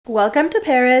Welcome to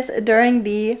Paris during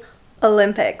the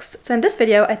Olympics. So in this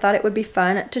video, I thought it would be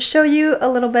fun to show you a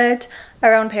little bit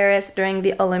around Paris during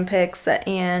the Olympics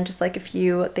and just like a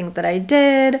few things that I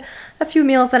did, a few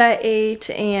meals that I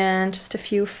ate, and just a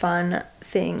few fun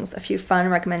things, a few fun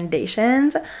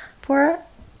recommendations for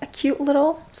a cute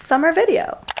little summer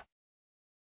video.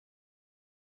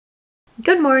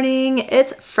 Good morning,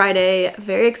 it's Friday.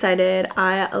 Very excited.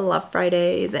 I love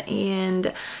Fridays,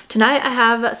 and tonight I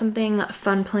have something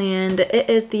fun planned. It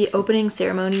is the opening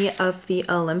ceremony of the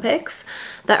Olympics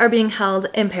that are being held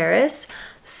in Paris.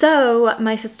 So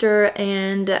my sister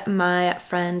and my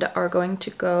friend are going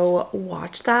to go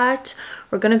watch that.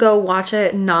 We're gonna go watch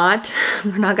it, we're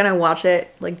not gonna watch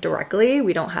it like directly.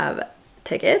 We don't have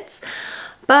tickets.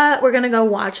 But we're gonna go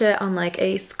watch it on like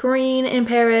a screen in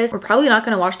Paris. We're probably not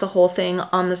gonna watch the whole thing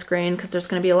on the screen because there's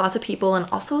gonna be lots of people, and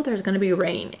also there's gonna be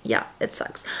rain. Yeah, it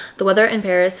sucks. The weather in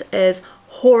Paris is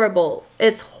horrible.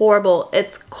 It's horrible.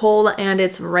 It's cold and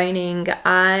it's raining.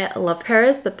 I love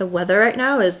Paris, but the weather right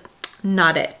now is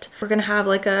not it. We're gonna have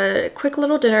like a quick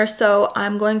little dinner, so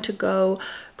I'm going to go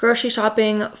grocery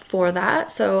shopping for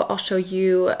that. So I'll show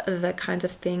you the kinds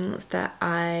of things that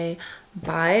I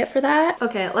buy for that.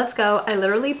 Okay, let's go. I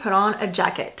literally put on a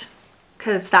jacket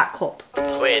because it's that cold.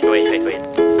 Wait.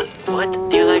 What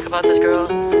do you like about this girl?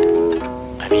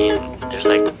 I mean, there's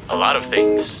like a lot of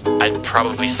things. I'd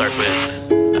probably start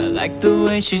with... I like the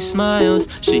way she smiles.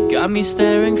 She got me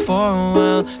staring for a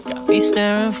while.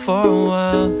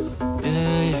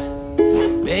 Yeah.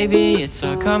 Baby, it's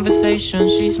our conversation.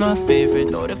 She's my favorite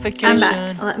notification. I'm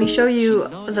back. Let me show you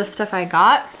the stuff I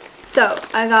got. So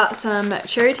I got some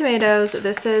cherry tomatoes.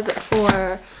 This is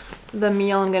for the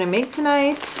meal I'm gonna make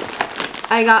tonight.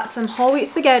 I got some whole wheat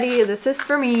spaghetti. This is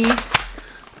for me.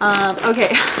 Okay.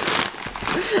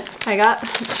 I got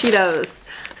Cheetos.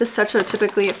 This is such a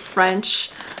typically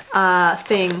French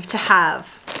thing to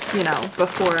have, you know,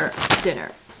 before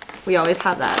dinner. We always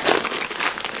have that.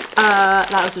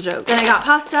 That was a joke. Then I got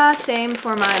pasta, same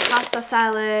for my pasta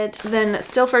salad. Then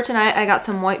still for tonight, I got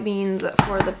some white beans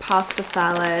for the pasta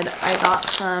salad. I got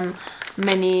some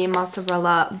mini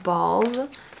mozzarella balls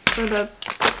for the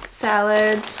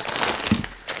salad.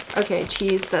 Okay,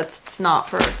 cheese, that's not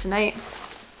for tonight.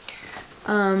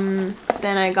 Then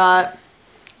I got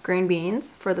green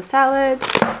beans for the salad.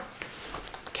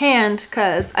 Canned,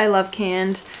 because I love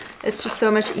canned. It's just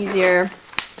so much easier.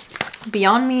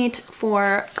 Beyond Meat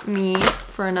for me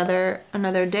for another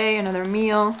day, another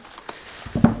meal.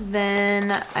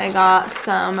 Then I got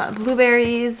some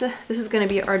blueberries. This is gonna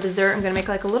be our dessert. I'm gonna make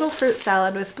like a little fruit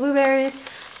salad with blueberries,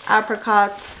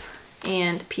 apricots,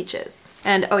 and peaches.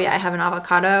 And oh yeah, I have an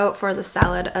avocado for the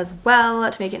salad as well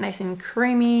to make it nice and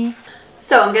creamy.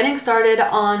 So I'm getting started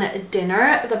on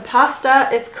dinner. The pasta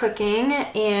is cooking,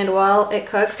 and while it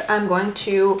cooks, I'm going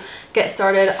to get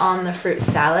started on the fruit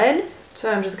salad. So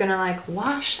I'm just gonna like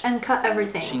wash and cut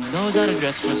everything. She knows how to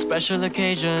dress for special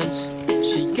occasions.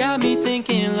 She got me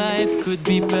thinking life could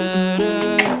be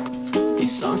better.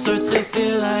 These songs start to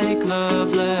feel like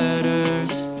love letters.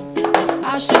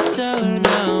 I should tell her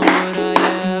now, would I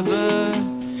ever?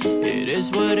 It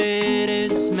is what it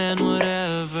is, man,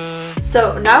 whatever.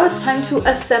 So now it's time to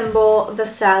assemble the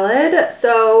salad.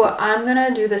 So I'm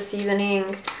gonna do the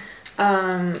seasoning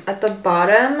at the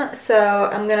bottom. So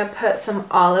I'm gonna put some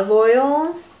olive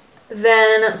oil,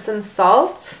 then some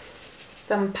salt,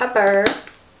 some pepper,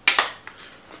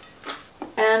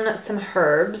 and some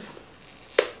herbs.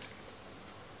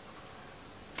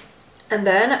 And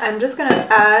then I'm just gonna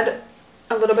add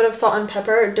a little bit of salt and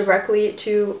pepper directly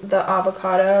to the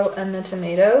avocado and the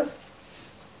tomatoes.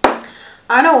 I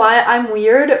don't know why I'm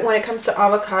weird when it comes to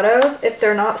avocados. If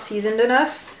they're not seasoned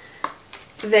enough,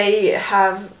 they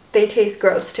taste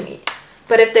gross to me.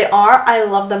 But if they are, I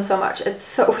love them so much. It's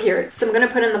so weird. So I'm gonna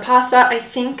put in the pasta. I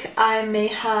think I may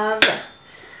have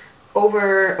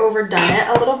overdone it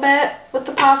a little bit with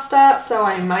the pasta, so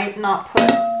I might not put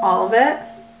all of it.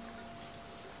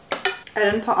 I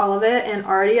didn't put all of it, and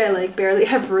already I like barely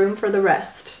have room for the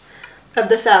rest of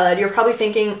the salad. You're probably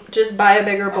thinking, just buy a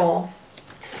bigger bowl.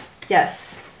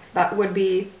 Yes, that would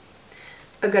be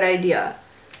a good idea.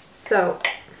 So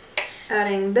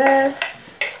adding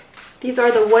this. These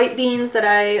are the white beans that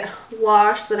I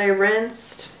washed, that I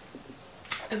rinsed.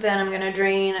 Then I'm gonna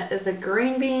drain the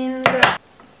green beans.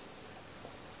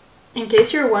 In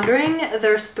case you're wondering,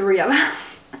 there's 3 of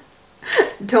us.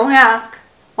 Don't ask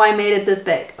why I made it this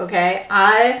big, okay?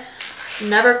 I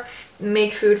never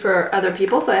make food for other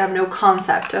people, so I have no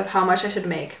concept of how much I should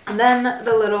make. And then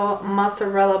the little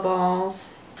mozzarella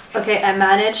balls. Okay, I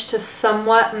managed to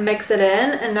somewhat mix it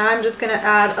in, and now I'm just gonna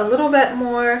add a little bit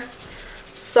more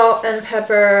salt and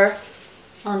pepper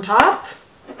on top.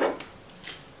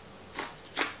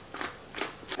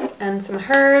 And some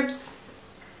herbs.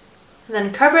 And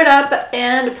then cover it up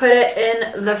and put it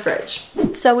in the fridge.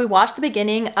 So we watched the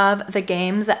beginning of the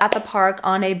games at the park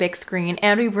on a big screen,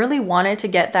 and we really wanted to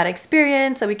get that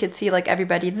experience so we could see like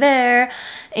everybody there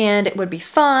and it would be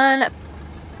fun.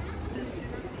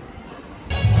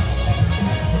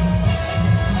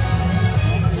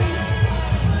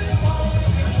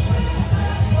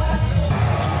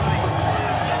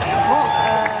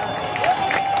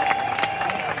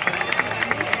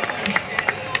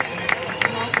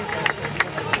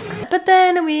 But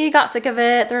then we got sick of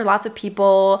it. There were lots of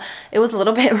people. It was a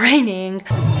little bit raining.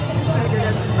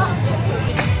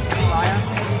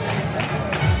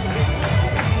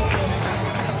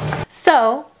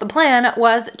 So the plan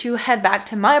was to head back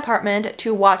to my apartment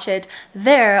to watch it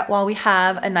there while we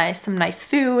have some nice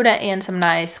food and some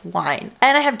nice wine.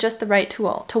 And I have just the right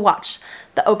tool to watch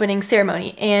the opening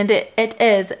ceremony, and it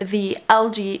is the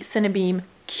LG CineBeam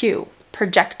Q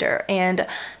projector. And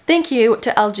thank you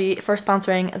to LG for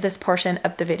sponsoring this portion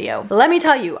of the video. Let me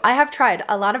tell you, I have tried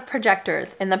a lot of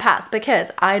projectors in the past because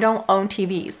I don't own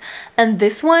TVs, and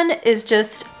this one is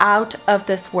just out of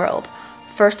this world.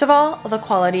 First of all, the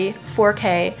quality,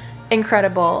 4K,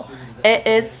 incredible. It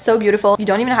is so beautiful. You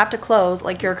don't even have to close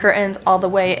like your curtains all the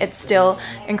way. It's still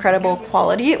incredible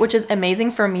quality, which is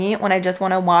amazing for me when I just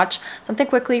want to watch something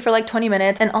quickly for like 20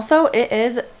 minutes. And also it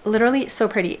is literally so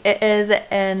pretty. It is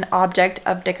an object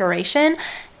of decoration,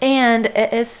 and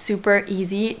it is super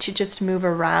easy to just move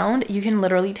around. You can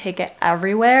literally take it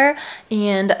everywhere,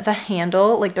 and the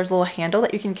handle, like there's a little handle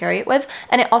that you can carry it with,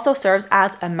 and it also serves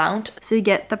as a mount, so you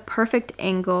get the perfect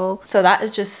angle. So that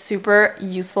is just super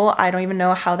useful. I don't even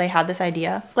know how they had this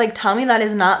idea. Like, tell me that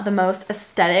is not the most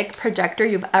aesthetic projector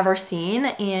you've ever seen,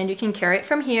 and you can carry it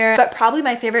from here. But probably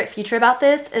my favorite feature about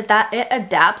this is that it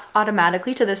adapts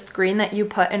automatically to the screen that you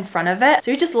put in front of it.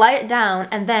 So you just lie it down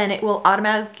and then it will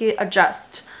automatically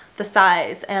adjust the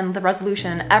size and the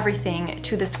resolution, everything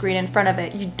to the screen in front of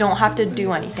it. You don't have to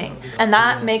do anything. And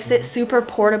that makes it super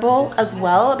portable as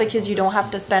well, because you don't have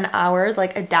to spend hours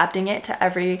like adapting it to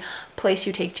every place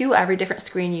you take to, every different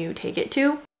screen you take it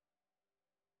to.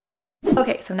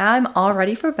 Okay, so now I'm all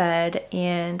ready for bed,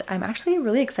 and I'm actually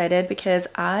really excited because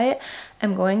I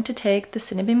am going to take the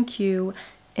CineBeam Q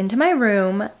into my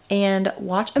room and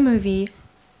watch a movie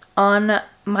on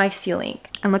my ceiling.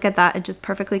 And look at that, it just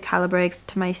perfectly calibrates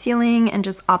to my ceiling and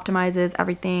just optimizes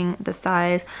everything, the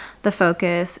size, the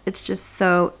focus. It's just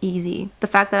so easy. The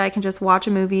fact that I can just watch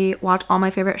a movie, watch all my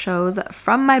favorite shows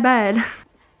from my bed.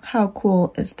 How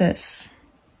cool is this?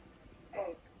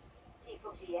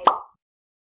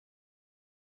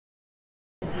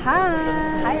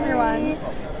 Hi everyone.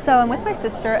 So I'm with my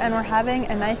sister and we're having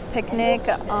a nice picnic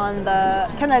on the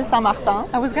Canal Saint-Martin.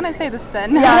 I was gonna say the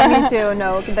Seine. Yeah, me too.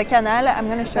 No, the canal, I'm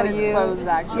gonna show you. It's closed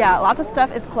actually. Yeah, lots of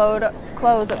stuff is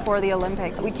closed for the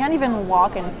Olympics. We can't even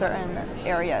walk in certain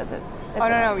areas. It's oh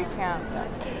no, we can't.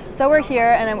 So we're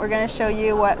here and we're gonna show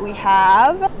you what we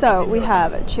have. So we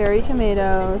have cherry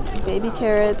tomatoes, baby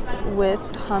carrots with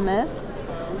hummus.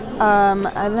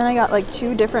 And then I got like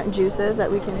 2 different juices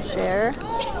that we can share.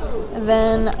 And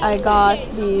then I got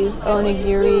these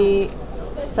onigiri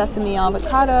sesame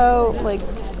avocado like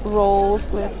rolls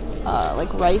with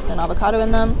like rice and avocado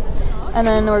in them. And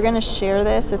then we're gonna share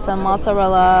this. It's a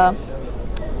mozzarella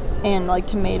and like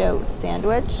tomato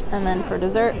sandwich. And then for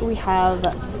dessert we have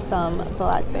some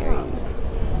blackberries.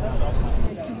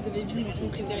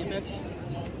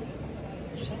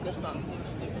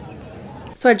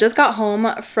 So I just got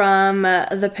home from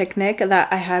the picnic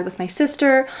that I had with my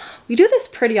sister. We do this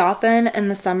pretty often in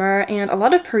the summer, and a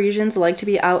lot of Parisians like to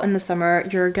be out in the summer.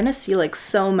 You're gonna see like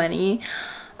so many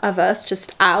of us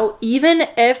just out, even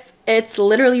if it's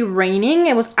literally raining.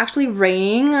 It was actually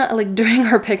raining like during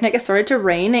our picnic. It started to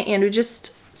rain and we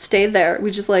just stayed there.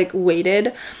 We just like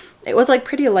waited. It was like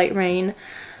pretty light rain,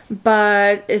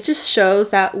 but it just shows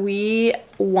that we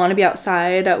want to be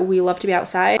outside. We love to be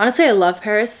outside. Honestly, I love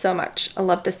Paris so much. I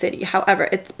love the city. However,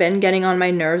 it's been getting on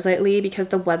my nerves lately because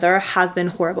the weather has been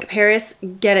horrible. Paris,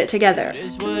 get it together. It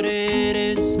is what it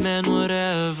is, man,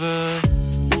 whatever,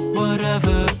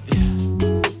 whatever, yeah,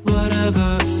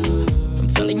 whatever. I'm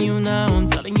telling you now,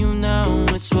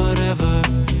 it's whatever,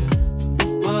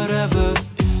 whatever,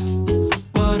 yeah,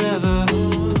 whatever.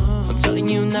 I'm telling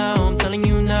you now,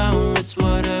 it's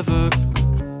whatever.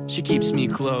 She keeps me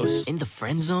close. In the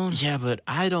friend zone? Yeah, but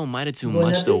I don't mind it too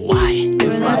much though. Why?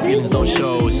 If my feelings don't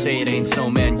show, say it ain't so,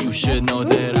 man. You should know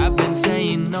that I've been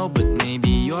saying no, but maybe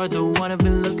you're the one I've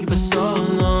been looking for so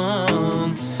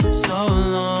long, so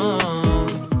long.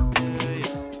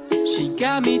 She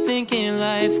got me thinking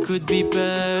life could be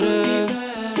better.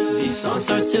 These songs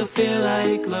start to feel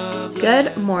like love.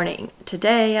 Good morning.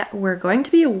 Today we're going to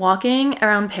be walking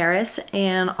around Paris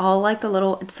and all like the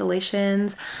little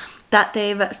installations that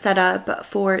they've set up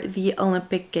for the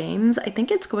Olympic Games. I think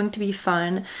it's going to be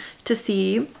fun to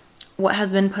see what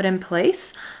has been put in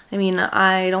place. I mean,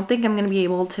 I don't think I'm going to be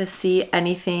able to see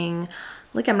anything,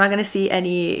 like I'm not going to see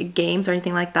any games or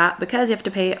anything like that because you have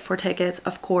to pay for tickets,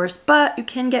 of course, but you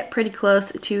can get pretty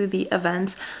close to the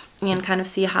events and kind of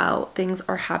see how things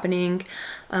are happening.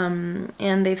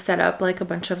 And they've set up like a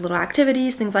bunch of little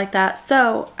activities, things like that.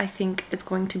 So I think it's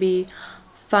going to be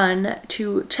fun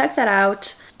to check that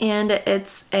out. And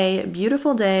it's a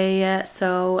beautiful day,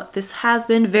 so this has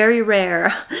been very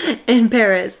rare in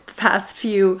Paris the past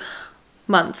few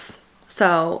months.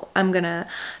 So I'm gonna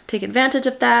take advantage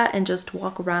of that and just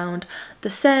walk around the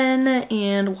Seine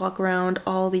and walk around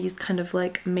all these kind of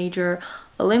like major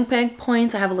Olympic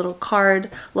points. I have a little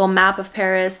card, little map of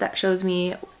Paris that shows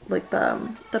me like the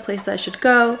places I should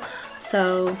go.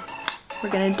 So we're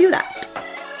gonna do that.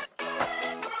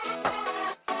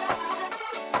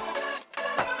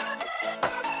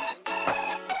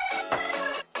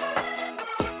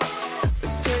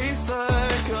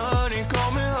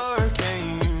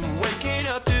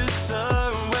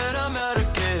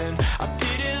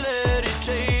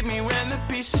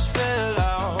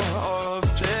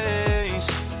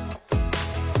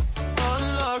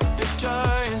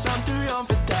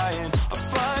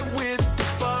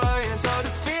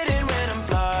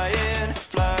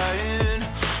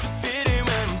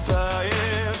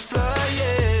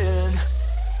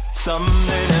 Some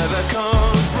may never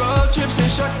come, road trips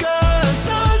and shotguns,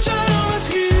 sunshine on my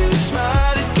skin,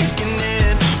 smile is kicking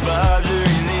in, vibes are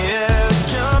in the air,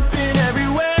 jumping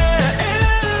everywhere,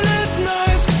 endless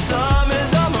nights, 'cause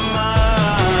summer's on my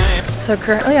mind. So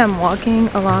currently I'm walking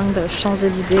along the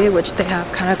Champs-Élysées, which they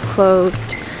have kind of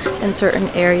closed in certain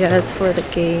areas for the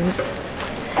games.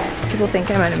 People think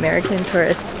I'm an American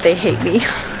tourist, they hate me.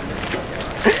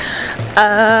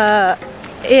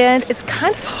 And it's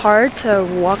kind of hard to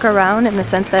walk around in the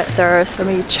sense that there are so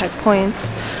many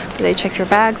checkpoints where they check your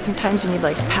bags. Sometimes you need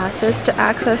like passes to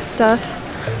access stuff.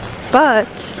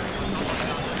 But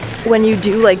when you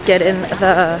do like get in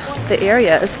the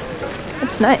areas,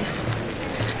 it's nice.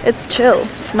 It's chill.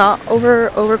 It's not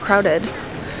overcrowded.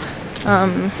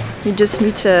 You just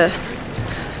need to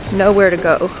know where to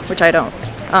go, which I don't.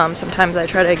 Sometimes I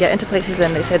try to get into places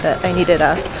and they say that I needed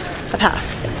a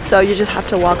pass. So you just have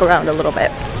to walk around a little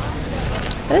bit.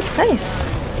 But it's nice.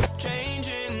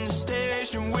 Changing the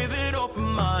station with an open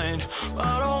mind.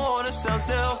 I don't want to sound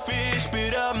selfish,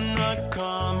 but I'm not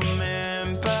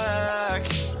coming back.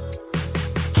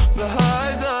 The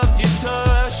highs of your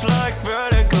touch like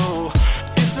vertigo.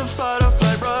 It's a fight or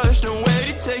flight rush, no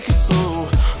way to take it slow.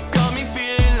 Got me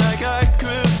feeling like I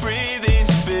could breathe in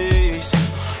space.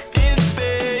 In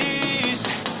space.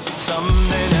 Some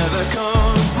may never come.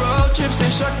 Road trips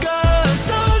and shotguns,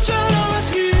 sunshine on my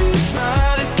skin,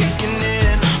 smile is kicking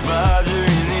in, vibes are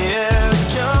in the air,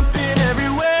 jumping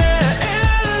everywhere,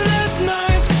 endless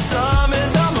nights, 'cause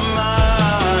summer's on my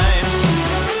mind.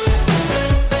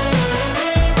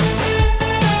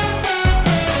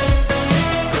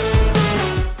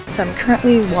 So I'm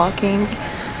currently walking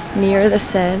near the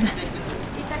Seine,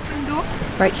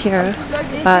 right here,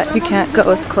 but you can't go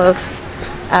as close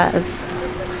as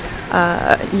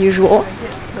usual.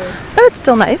 But it's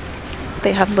still nice.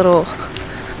 They have little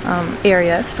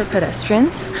areas for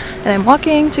pedestrians. And I'm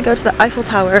walking to go to the Eiffel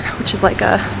Tower, which is like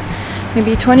a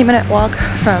maybe 20-minute walk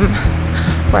from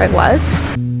where I was.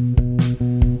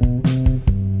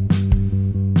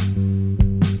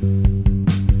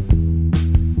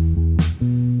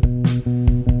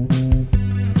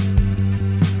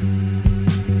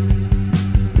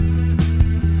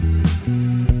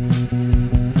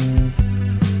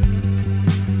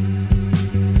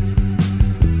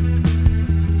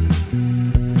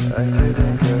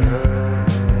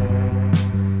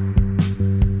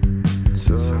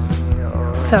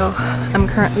 So I'm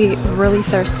currently really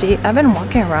thirsty. I've been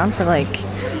walking around for like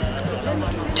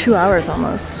 2 hours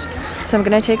almost. So I'm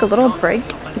gonna take a little break,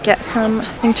 get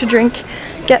something to drink,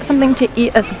 get something to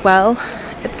eat as well.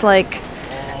 It's like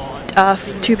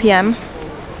 2 p.m.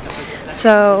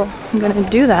 So I'm gonna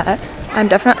do that. I'm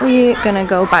definitely gonna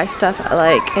go buy stuff at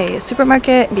like a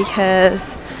supermarket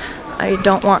because I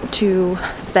don't want to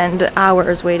spend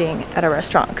hours waiting at a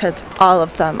restaurant because all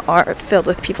of them are filled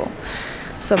with people.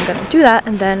 So I'm gonna do that,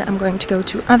 and then I'm going to go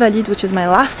to Invalides, which is my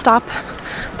last stop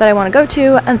that I want to go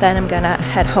to, and then I'm gonna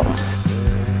head home.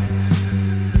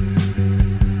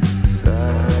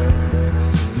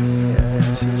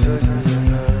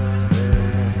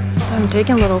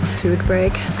 taking a little food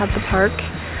break at the park.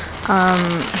 I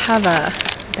have a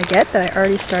baguette that I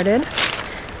already started.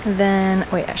 And then,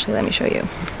 wait, actually, let me show you.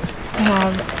 I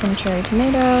have some cherry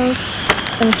tomatoes,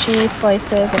 some cheese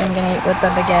slices that I'm gonna eat with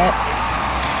the baguette,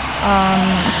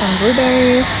 some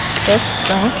blueberries, this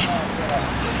drink.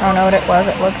 I don't know what it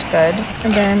was, it looked good.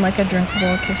 And then like a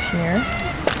drinkable kefir.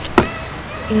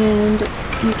 And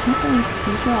you can't really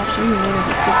see here, I'll show you later,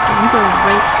 but the games are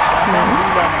right here.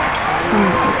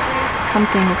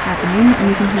 Something is happening and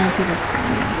you can hear people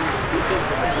screaming.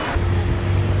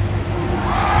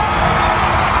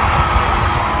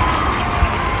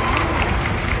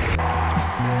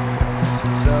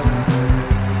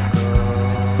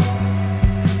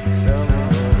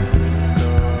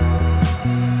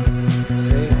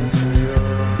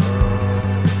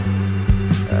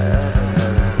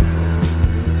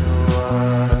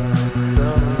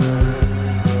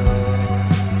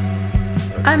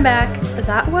 I'm back.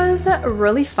 That was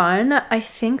really fun. I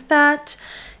think that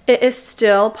it is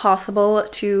still possible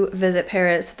to visit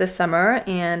Paris this summer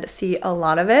and see a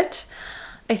lot of it.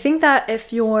 I think that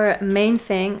if your main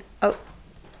thing... Oh,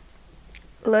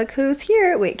 look who's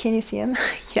here. Wait, can you see him?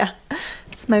 Yeah,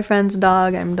 it's my friend's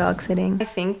dog. I'm dog sitting. I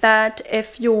think that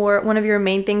if one of your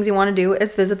main things you want to do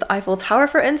is visit the Eiffel Tower,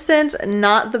 for instance,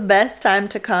 not the best time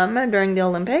to come during the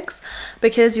Olympics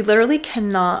because you literally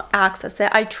cannot access it.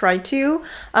 I tried to.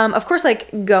 Of course,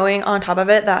 like going on top of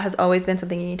it, that has always been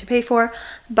something you need to pay for.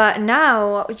 But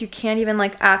now you can't even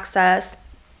like access.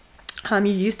 You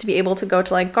used to be able to go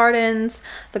to like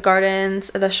the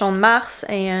Champ de Mars,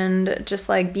 and just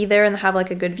like be there and have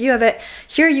like a good view of it.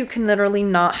 Here you can literally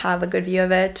not have a good view of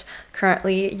it.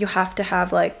 Currently you have to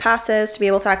have like passes to be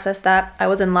able to access that. I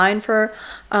was in line for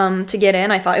to get in.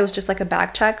 I thought it was just like a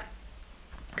bag check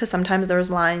because sometimes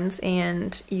there's lines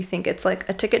and you think it's like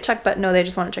a ticket check, but no, they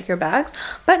just want to check your bags.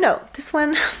 But no, this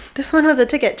one was a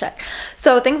ticket check.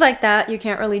 So things like that you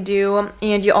can't really do.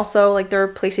 And you also, like, there are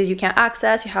places you can't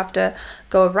access, you have to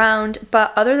go around.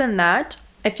 But other than that,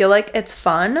 I feel like it's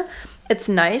fun. It's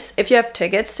nice. If you have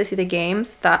tickets to see the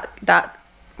games, that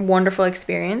wonderful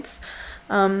experience.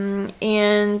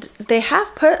 And they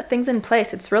have put things in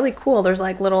place. It's really cool. There's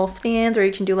like little stands where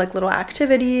you can do like little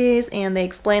activities, and they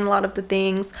explain a lot of the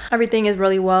things. Everything is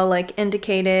really well like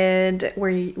indicated where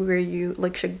you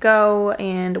like should go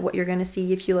and what you're gonna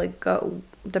see if you like go,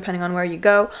 depending on where you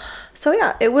go. So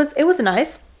yeah, it was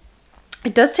nice.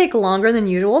 It does take longer than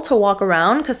usual to walk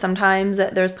around because sometimes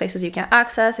there's places you can't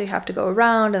access, so you have to go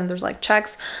around and there's like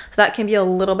checks. So that can be a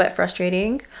little bit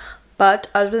frustrating. But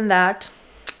other than that,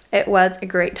 it was a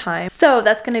great time. So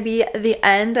that's going to be the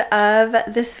end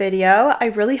of this video. I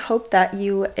really hope that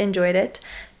you enjoyed it.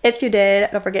 If you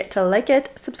did, don't forget to like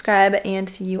it, subscribe, and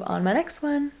see you on my next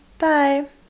one. Bye!